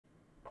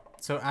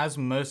So as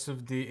most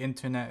of the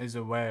internet is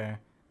aware,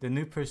 the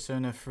new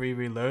Persona 3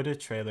 Reloaded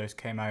trailers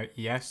came out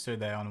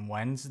yesterday on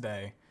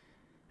Wednesday.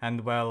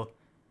 And well,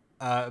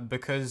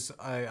 because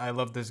I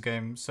love this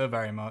game so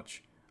very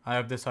much, I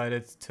have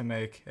decided to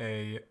make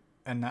a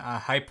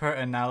hyper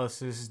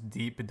analysis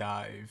deep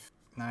dive.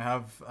 I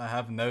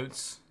have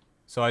notes,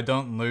 so I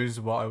don't lose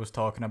what I was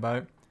talking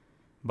about.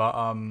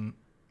 But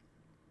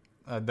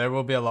there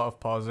will be a lot of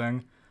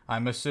pausing.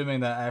 I'm assuming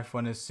that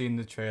everyone has seen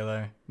the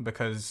trailer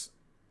because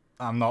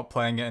I'm not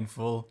playing it in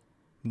full.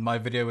 My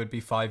video would be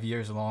 5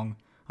 years long.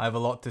 I have a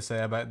lot to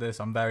say about this.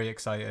 I'm very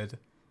excited.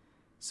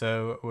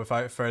 So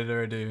without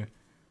further ado,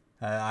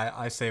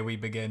 I say we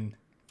begin.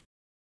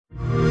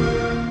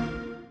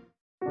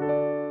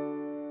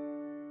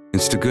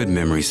 It's the good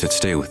memories that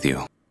stay with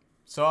you.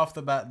 So off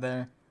the bat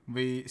there,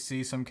 we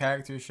see some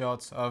character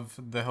shots of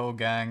the whole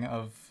gang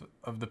of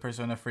the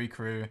Persona 3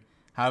 crew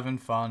having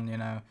fun, you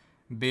know,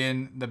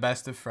 being the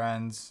best of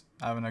friends,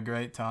 having a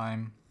great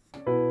time.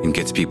 And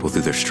gets people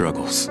through their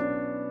struggles.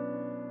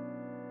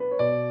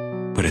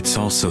 But it's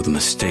also the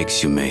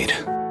mistakes you made.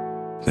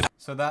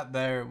 So that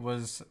there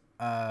was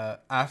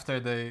after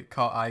they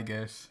caught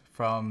Aigis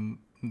from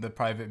the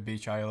private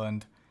beach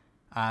island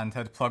and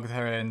had plugged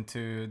her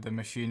into the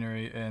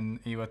machinery in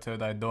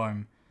Iwatodai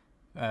dorm.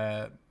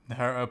 Her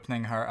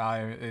opening her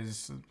eye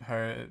is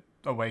her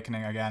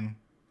awakening again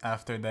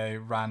after they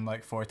ran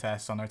like 4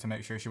 tests on her to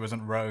make sure she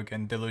wasn't rogue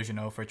and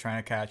delusional for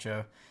trying to catch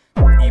a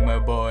emo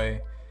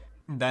boy.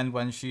 Then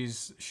when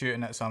she's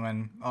shooting at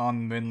someone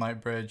on Moonlight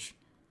Bridge,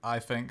 I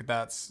think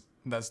that's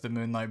the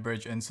Moonlight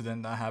Bridge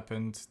incident that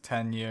happened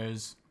 10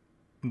 years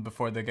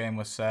before the game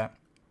was set,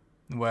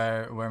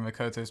 where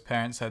Makoto's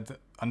parents had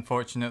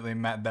unfortunately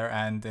met their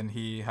end and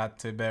he had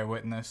to bear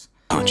witness.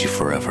 Haunt you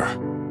forever.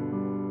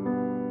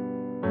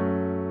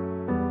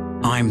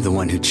 I'm the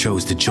one who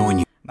chose to join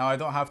you. Now I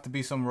don't have to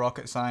be some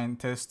rocket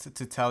scientist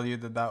to tell you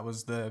that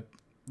was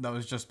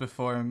just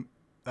before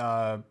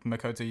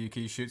Makoto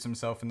Yuki shoots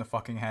himself in the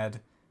fucking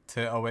head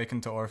to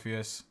awaken to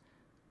Orpheus.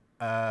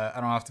 I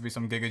don't have to be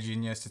some giga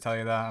genius to tell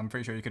you that. I'm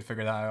pretty sure you could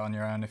figure that out on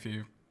your own if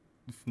you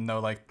know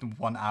like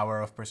 1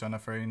 hour of Persona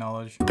 3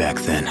 knowledge. Back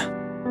then.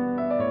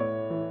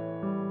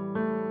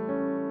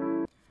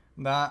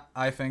 That,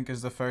 I think,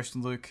 is the first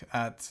look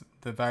at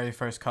the very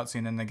first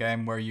cutscene in the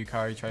game where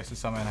Yukari tries to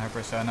summon her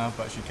persona,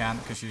 but she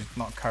can't because she's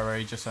not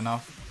courageous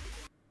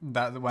enough.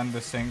 That when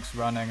the sync's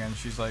running and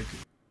she's like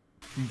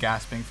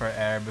gasping for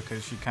air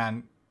because she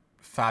can't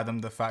fathom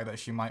the fact that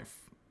she might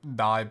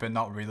die, but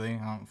not really.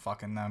 I don't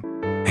fucking know.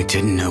 I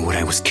didn't know what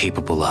I was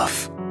capable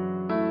of.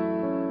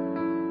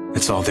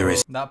 That's all there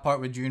is. That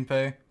part with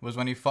Junpei was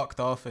when he fucked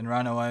off and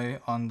ran away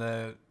on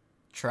the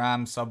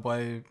tram,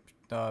 subway,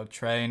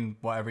 train,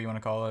 whatever you want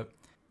to call it.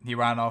 He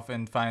ran off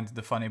and found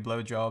the funny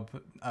blowjob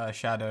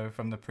shadow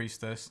from the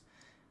priestess,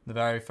 the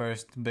very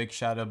first big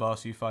shadow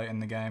boss you fight in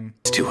the game.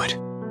 Let's do it.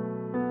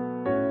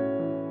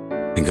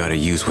 I gotta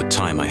use what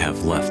time I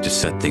have left to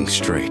set things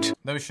straight.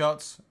 Those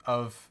shots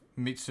of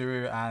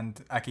Mitsuru and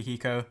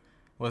Akihiko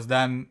was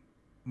them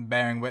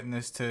bearing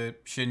witness to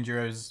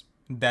Shinjiro's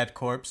dead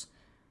corpse,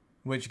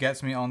 which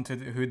gets me onto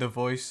who the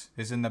voice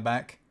is in the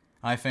back.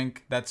 I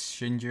think that's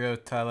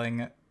Shinjiro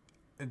telling,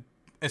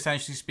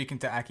 essentially speaking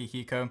to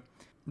Akihiko,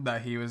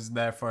 that he was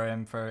there for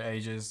him for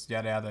ages,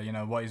 yada yada, you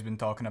know, what he's been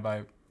talking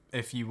about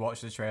if you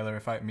watch the trailer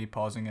without me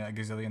pausing it a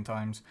gazillion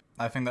times.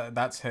 I think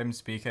that's him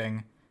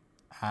speaking,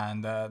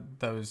 and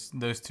those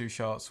 2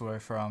 shots were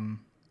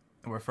from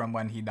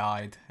when he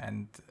died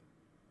and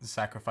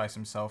sacrificed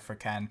himself for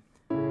Ken.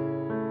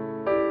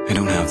 I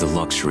don't have the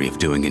luxury of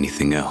doing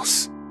anything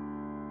else.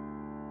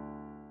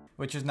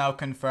 Which is now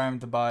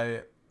confirmed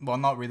by, well,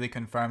 not really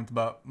confirmed,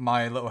 but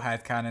my little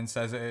headcanon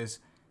says it is,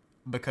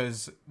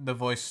 because the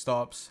voice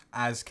stops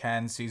as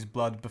Ken sees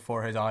blood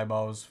before his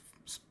eyeballs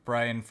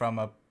spraying from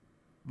a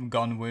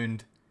gun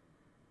wound.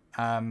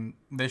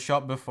 The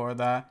shot before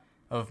that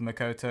of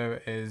Makoto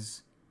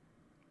is,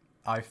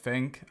 I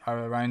think,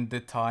 around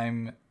the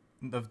time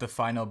of the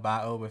final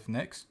battle with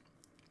Nyx.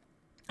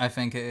 I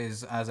think it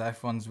is as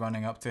everyone's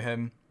running up to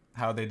him,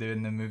 how they do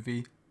in the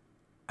movie,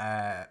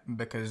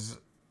 because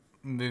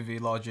movie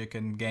logic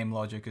and game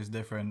logic is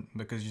different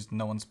because just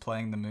no one's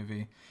playing the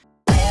movie.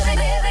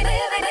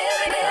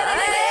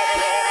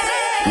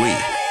 We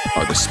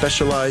are the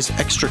Specialized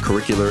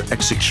Extracurricular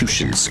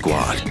Execution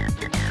Squad.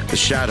 The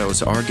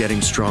shadows are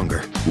getting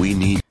stronger. We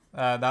need...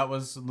 That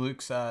was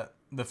Luke's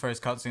the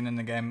first cutscene in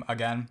the game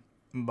again,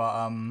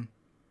 but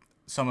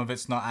some of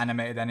it's not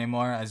animated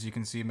anymore. As you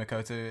can see,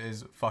 Makoto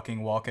is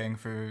fucking walking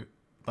through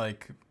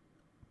like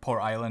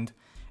Port Island.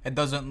 It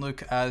doesn't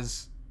look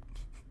as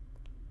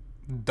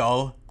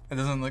dull. It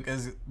doesn't look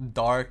as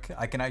dark.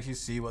 I can actually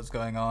see what's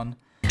going on.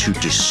 To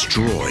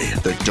destroy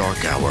the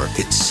Dark Hour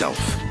itself.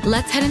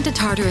 Let's head into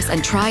Tartarus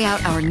and try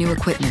out our new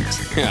equipment.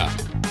 Yeah,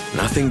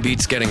 nothing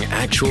beats getting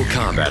actual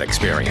combat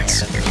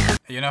experience.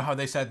 You know how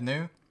they said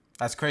new?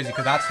 That's crazy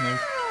because that's new.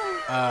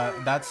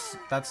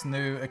 That's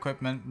new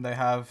equipment they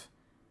have,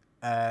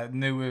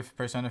 new with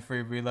Persona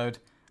 3 Reload.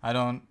 I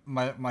don't,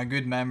 my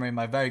good memory,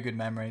 my very good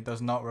memory,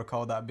 does not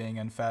recall that being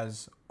in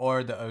Fez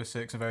or the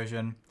 '06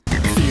 version.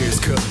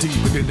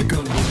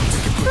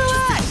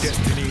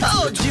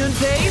 Oh,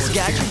 Junpei's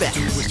got your back.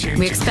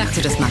 We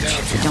expected as much,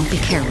 but don't be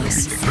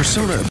careless.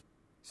 Persona.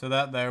 So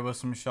that there was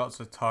some shots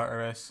of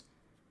Tartarus.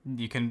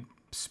 You can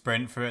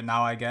sprint through it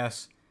now, I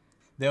guess.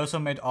 They also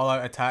made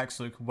all-out attacks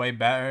look way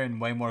better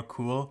and way more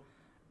cool.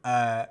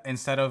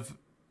 Instead of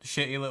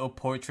shitty little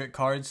portrait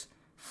cards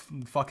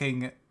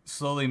fucking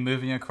slowly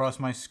moving across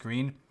my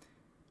screen,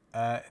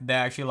 they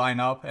actually line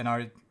up and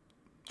are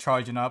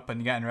charging up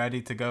and getting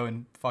ready to go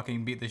and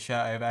fucking beat the shit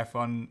out of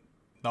everyone,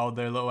 all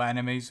their little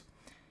enemies.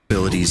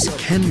 Abilities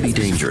can be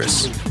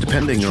dangerous,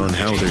 depending on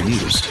how they're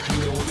used.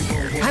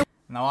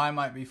 Now I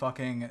might be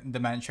fucking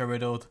dementia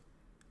riddled,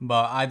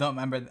 but I don't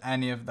remember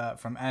any of that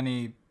from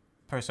any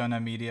Persona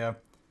media.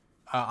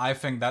 I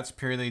think that's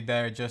purely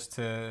there just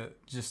to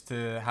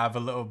have a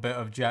little bit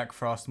of Jack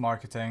Frost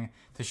marketing,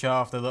 to show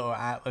off the little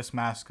Atlas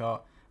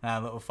mascot.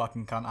 That little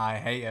fucking cunt. I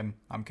hate him.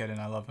 I'm kidding.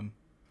 I love him.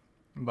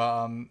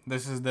 But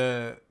this is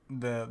the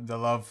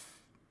love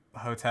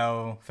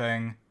hotel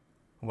thing,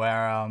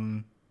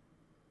 where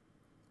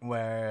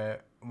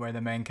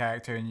the main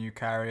character and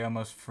Yukari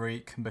almost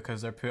freak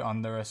because they're put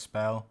under a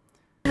spell.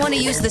 I want to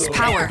use this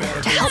power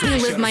to help me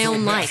live my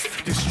own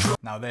life.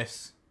 Now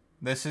this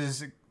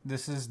is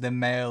the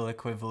male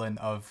equivalent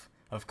of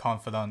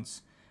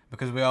confidants,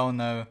 because we all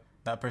know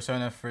that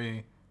Persona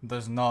 3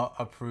 does not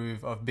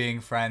approve of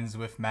being friends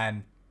with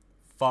men.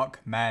 Fuck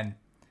men.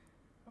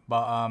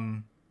 But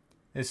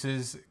this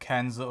is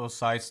Ken's little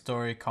side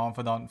story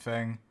confidant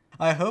thing.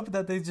 I hope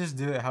that they just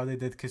do it how they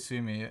did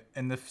Kasumi,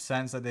 in the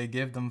sense that they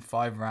give them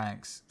 5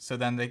 ranks, so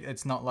then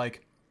it's not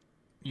like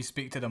you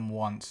speak to them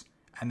once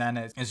and then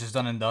it's just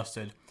done and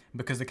dusted,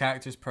 because the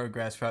characters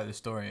progress throughout the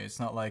story. It's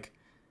not like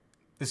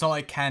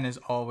Ken has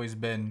always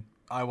been,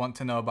 I want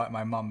to know about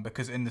my mum,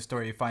 because in the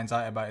story he finds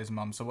out about his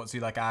mum, so what's he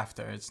like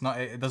after?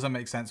 It doesn't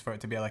make sense for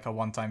it to be like a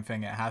one-time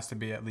thing. It has to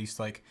be at least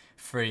like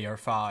 3 or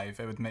 5.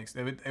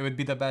 It would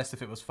be the best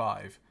if it was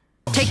 5.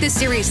 Take this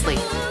seriously.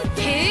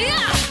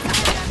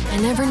 I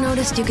never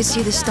noticed you could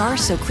see the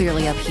stars so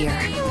clearly up here.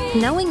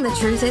 Knowing the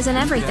truth isn't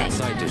everything,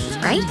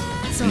 right?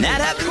 When that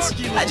happens,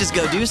 I just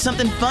go do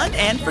something fun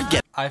and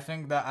forget. I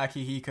think that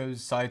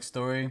Akihiko's side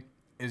story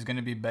is going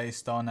to be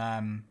based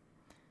on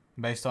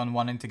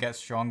wanting to get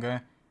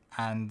stronger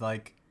and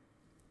like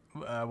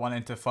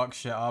wanting to fuck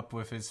shit up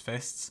with his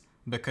fists,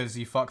 because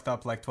he fucked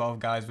up like 12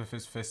 guys with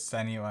his fists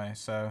anyway.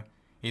 So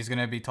he's going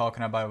to be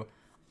talking about,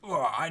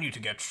 oh, I need to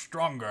get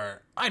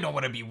stronger. I don't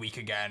want to be weak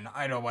again.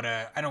 I don't want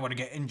to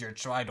get injured,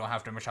 so I don't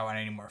have to miss out on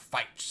any more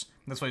fights.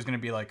 That's what he's going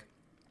to be like.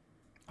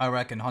 I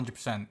reckon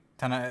 100%.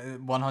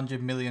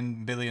 100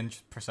 million billion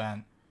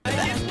 %.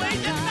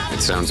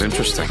 It sounds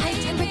interesting.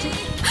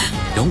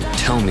 Don't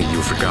tell me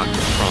you've forgotten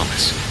your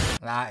promise.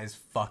 That is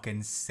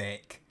fucking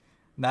sick.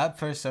 That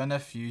Persona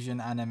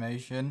Fusion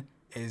animation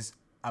is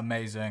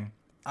amazing.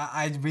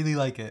 I really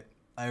like it.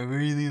 I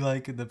really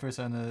like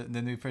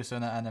the new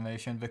Persona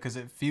animation, because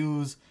it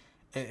feels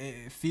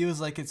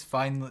like it's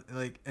fine,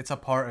 like it's a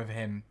part of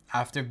him.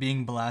 After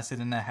being blasted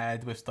in the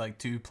head with like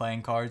 2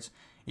 playing cards,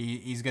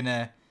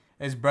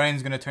 his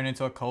brain's gonna turn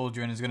into a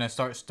cauldron. He's gonna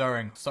start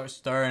stirring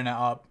it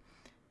up,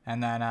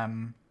 and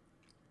then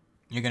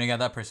you're gonna get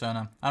that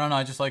Persona. I don't know,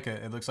 I just like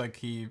it. It looks like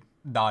he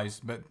dies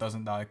but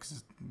doesn't die,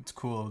 because it's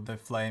cool. The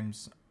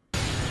flames.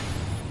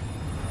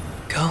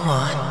 Go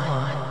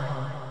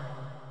on.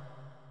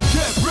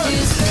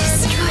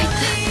 Destroyed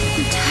the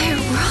entire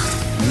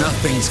world.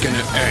 Nothing's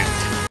gonna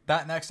end.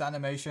 That next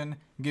animation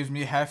gives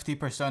me hefty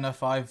Persona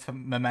 5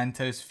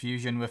 Mementos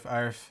fusion with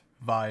Earth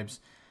vibes.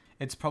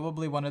 It's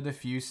probably one of the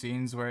few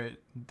scenes where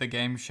the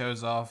game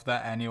shows off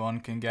that anyone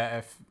can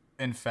get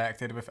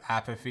infected with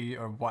apathy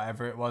or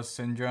whatever it was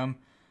syndrome,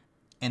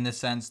 in the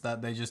sense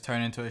that they just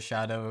turn into a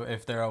shadow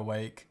if they're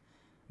awake.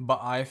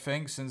 But I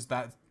think since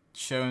that's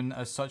shown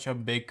as such a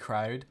big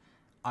crowd,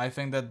 I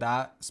think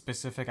that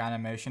specific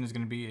animation is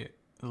going to be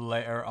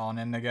later on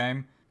in the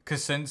game.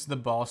 Because since the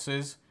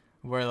bosses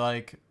were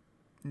like,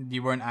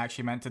 you weren't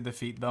actually meant to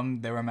defeat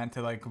them, they were meant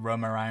to like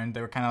roam around.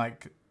 They were kind of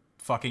like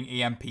fucking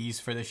EMPs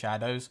for the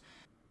shadows.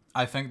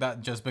 I think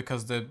that just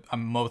because a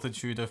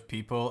multitude of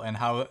people and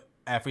how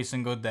every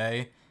single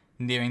day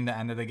nearing the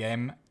end of the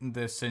game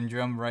the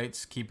syndrome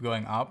rates keep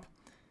going up,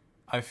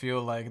 I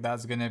feel like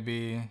that's gonna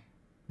be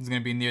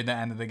near the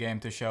end of the game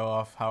to show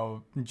off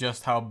how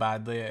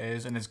badly it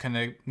is, and it's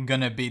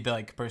gonna be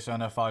like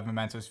Persona 5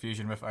 Mementos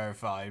Fusion with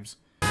Earth vibes.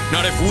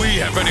 Not if we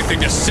have anything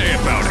to say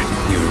about it.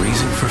 Your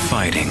reason for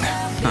fighting,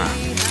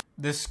 huh?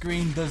 The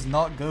screen does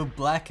not go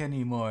black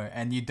anymore,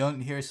 and you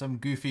don't hear some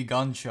goofy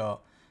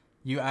gunshot.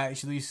 You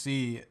actually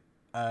see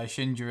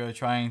Shinjiro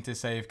trying to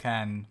save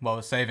Ken,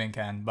 well, saving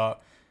Ken,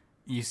 but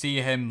you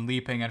see him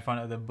leaping in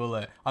front of the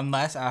bullet.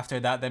 Unless after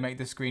that they make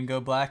the screen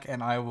go black,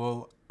 and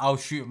I'll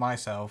shoot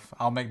myself.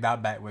 I'll make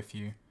that bet with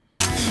you.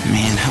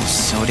 Man, I was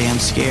so damn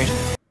scared.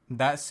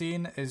 That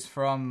scene is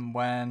from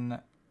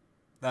when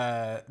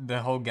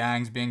the whole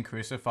gang's being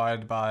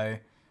crucified by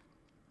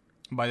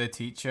the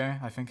teacher,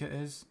 I think it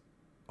is.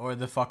 or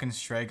the fucking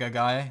Strega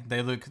guy.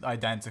 They look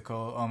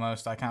identical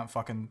almost. I can't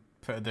fucking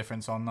put a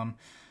difference on them.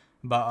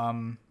 But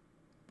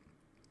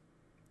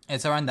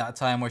it's around that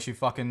time where she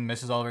fucking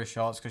misses all of her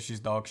shots because she's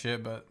dog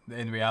shit, but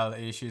in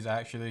reality she's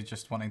actually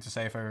just wanting to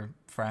save her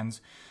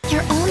friends.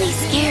 You're only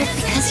scared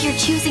because you're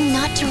choosing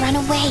not to run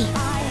away.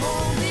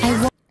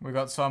 We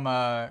got some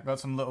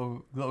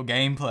little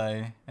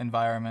gameplay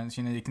environments.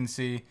 You know, you can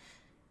see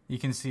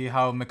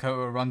how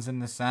Makoto runs in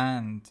the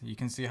sand. You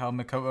can see how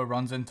Makoto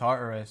runs in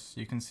Tartarus.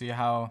 You can see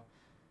how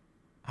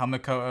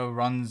Makoto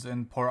runs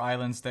in Port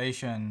Island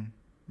Station.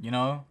 You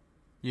know,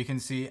 you can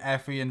see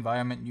every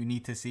environment you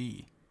need to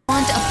see. I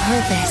want a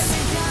purpose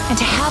and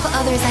to have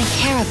others I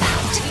care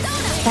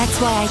about. That's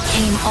why I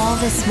came all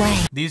this way.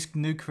 These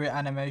new crit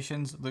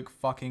animations look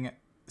fucking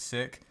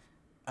sick.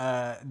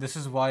 This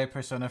is why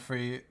Persona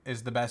 3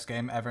 is the best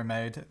game ever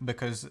made,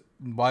 because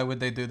why would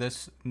they do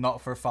this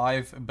not for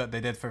 5, but they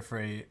did for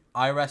 3?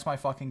 I rest my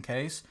fucking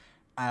case.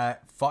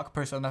 Fuck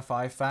Persona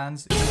 5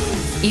 fans.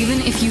 Even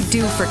if you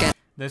do forget.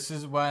 This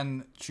is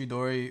when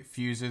Chidori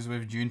fuses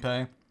with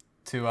Junpei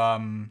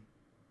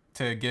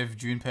to give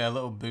Junpei a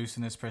little boost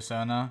in his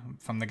persona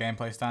from the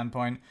gameplay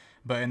standpoint,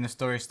 but in the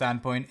story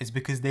standpoint, it's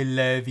because they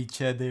love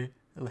each other.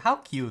 Oh, how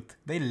cute.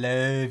 They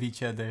love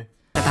each other.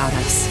 About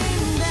us.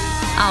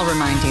 I'll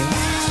remind you.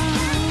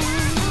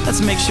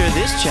 Let's make sure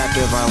this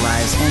chapter of our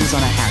lives ends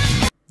on a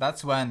happy.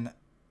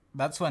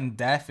 That's when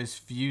Death is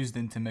fused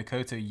into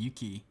Makoto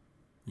Yuki.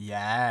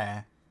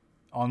 Yeah.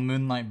 On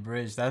Moonlight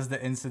Bridge. That's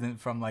the incident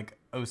from like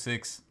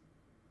 06.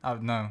 Oh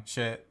no,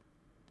 shit.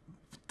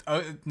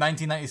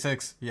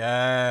 1996.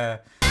 Yeah.